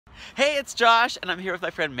Hey, it's Josh, and I'm here with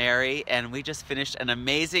my friend Mary, and we just finished an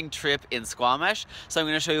amazing trip in Squamish. So I'm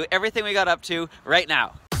going to show you everything we got up to right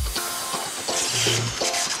now.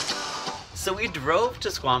 So we drove to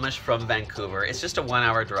Squamish from Vancouver. It's just a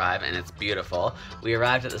 1-hour drive and it's beautiful. We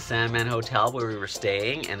arrived at the Sandman Hotel where we were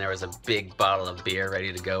staying, and there was a big bottle of beer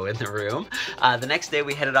ready to go in the room. The next day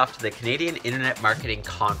we headed off to the Canadian Internet Marketing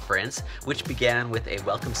Conference, which began with a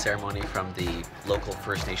welcome ceremony from the local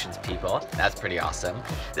First Nations people. That's pretty awesome.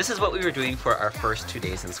 This is what we were doing for our first 2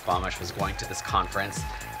 days in Squamish, was going to this conference.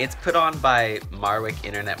 It's put on by Marwick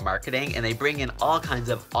Internet Marketing, and they bring in all kinds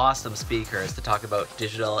of awesome speakers to talk about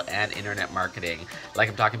digital and internet marketing. Like,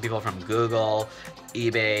 I'm talking people from Google,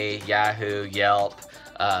 eBay, Yahoo, Yelp,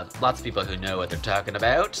 lots of people who know what they're talking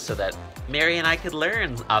about, so that Mary and I could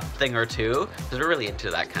learn a thing or two, because we're really into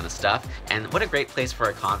that kind of stuff. And what a great place for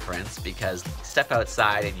a conference, because step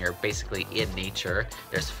outside and you're basically in nature.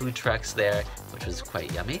 There's food trucks there, which was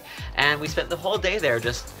quite yummy. And we spent the whole day there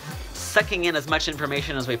just sucking in as much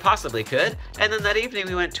information as we possibly could. And then that evening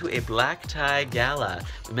we went to a black tie gala.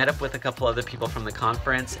 We met up with a couple other people from the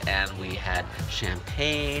conference, and we had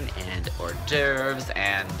champagne and hors d'oeuvres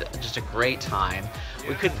and just a great time.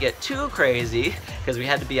 We couldn't get too crazy because we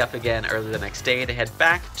had to be up again early the next day to head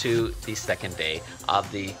back to the second day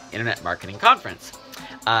of the Internet Marketing Conference.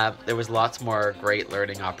 There was lots more great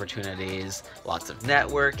learning opportunities, lots of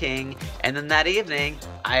networking, and then that evening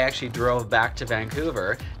I actually drove back to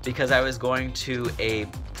Vancouver because I was going to a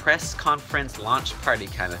press conference launch party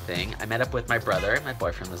kind of thing. I met up with my brother, my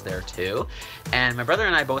boyfriend was there too, and my brother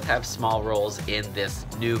and I both have small roles in this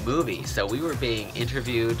new movie. So we were being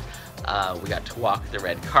interviewed, we got to walk the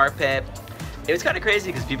red carpet. It was kind of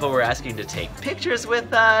crazy because people were asking to take pictures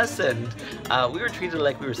with us, and we were treated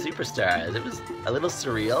like we were superstars. It was a little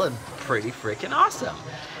surreal and pretty freaking awesome.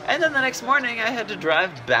 And then the next morning I had to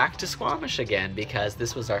drive back to Squamish again because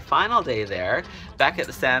this was our final day there. Back at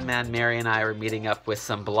the Sandman, Mary and I were meeting up with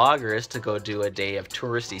some bloggers to go do a day of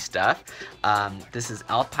touristy stuff. This is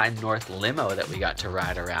Alpine North limo that we got to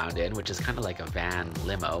ride around in, which is kind of like a van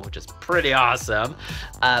limo, which is pretty awesome.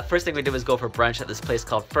 First thing we did was go for brunch at this place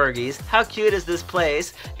called Fergie's. How cute is this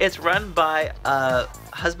place? It's run by a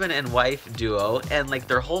husband and wife duo, and like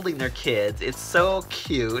they're holding their kids. It's so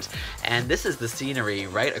cute, and this is the scenery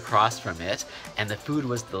right across from it, and the food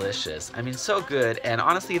was delicious. I mean, so good, and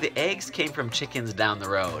honestly the eggs came from chickens down the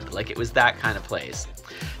road. Like, it was that kind of place.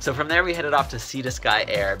 So from there we headed off to Sea to Sky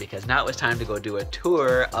Air because now it was time to go do a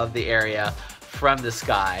tour of the area from the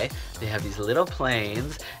sky. They have these little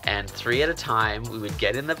planes, and 3 at a time we would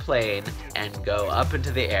get in the plane and go up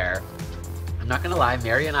into the air. I'm not gonna lie,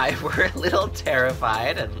 Mary and I were a little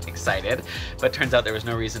terrified and excited, but turns out there was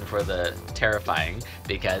no reason for the terrifying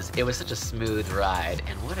because it was such a smooth ride,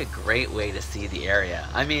 and what a great way to see the area.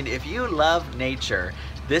 I mean, if you love nature,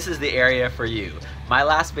 this is the area for you. My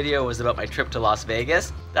last video was about my trip to Las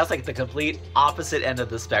Vegas. That's like the complete opposite end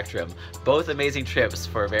of the spectrum. Both amazing trips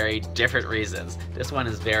for very different reasons. This one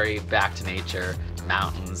is very back to nature,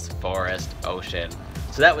 mountains, forest, ocean.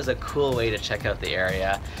 So that was a cool way to check out the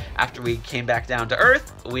area. After we came back down to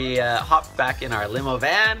earth, we hopped back in our limo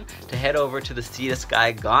van to head over to the Sea to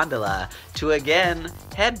Sky gondola to again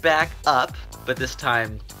head back up, but this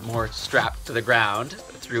time more strapped to the ground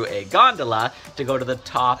through a gondola to go to the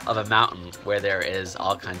top of a mountain where there is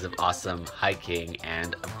all kinds of awesome hiking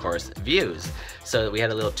and of course views. So we had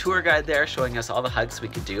a little tour guide there showing us all the hikes we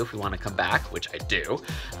could do if we want to come back, which I do.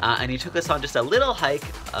 And he took us on just a little hike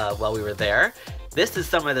while we were there. This is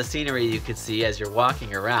some of the scenery you could see as you're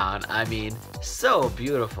walking around. I mean, so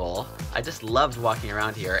beautiful. I just loved walking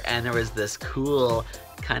around here, and there was this cool,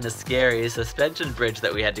 kind of scary suspension bridge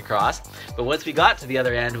that we had to cross. But once we got to the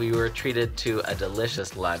other end, we were treated to a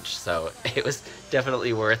delicious lunch, so it was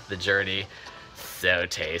definitely worth the journey. So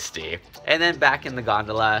tasty. And then back in the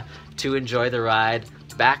gondola to enjoy the ride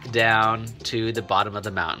back down to the bottom of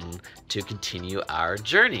the mountain to continue our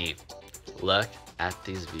journey. Look at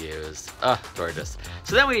these views. Oh, gorgeous.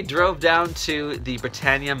 So then we drove down to the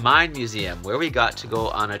Britannia Mine Museum where we got to go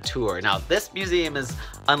on a tour. Now this museum is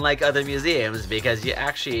unlike other museums because you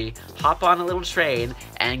actually hop on a little train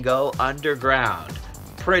and go underground.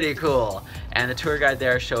 Pretty cool. And the tour guide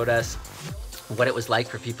there showed us what it was like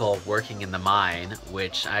for people working in the mine,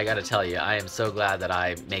 which I gotta tell you, I am so glad that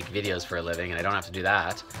I make videos for a living and I don't have to do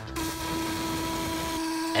that.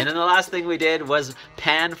 And then the last thing we did was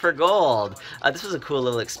pan for gold. This was a cool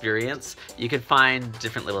little experience. You could find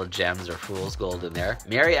different little gems or fool's gold in there.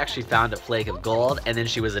 Mary actually found a flake of gold and then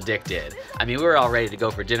she was addicted. I mean, we were all ready to go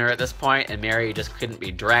for dinner at this point and Mary just couldn't be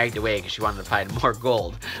dragged away because she wanted to find more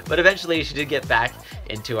gold. But eventually she did get back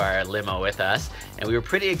into our limo with us and we were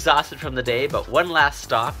pretty exhausted from the day, but one last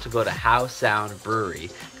stop to go to Howe Sound Brewery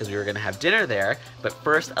because we were gonna have dinner there, but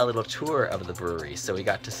first a little tour of the brewery. So we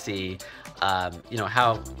got to see you know,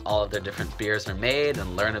 how all of their different beers are made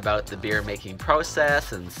and learn about the beer making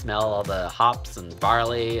process and smell all the hops and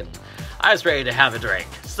barley, and I was ready to have a drink.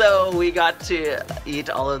 So we got to eat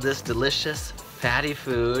all of this delicious fatty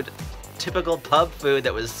food, typical pub food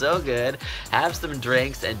that was so good, have some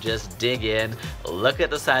drinks and just dig in. Look at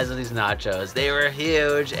the size of these nachos. They were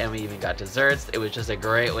huge and we even got desserts. It was just a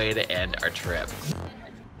great way to end our trip.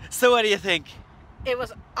 So what do you think? It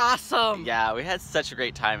was awesome. Yeah, we had such a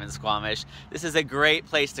great time in Squamish. This is a great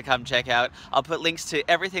place to come check out. I'll put links to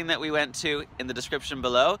everything that we went to in the description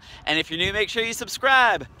below. And if you're new, make sure you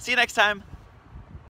subscribe. See you next time.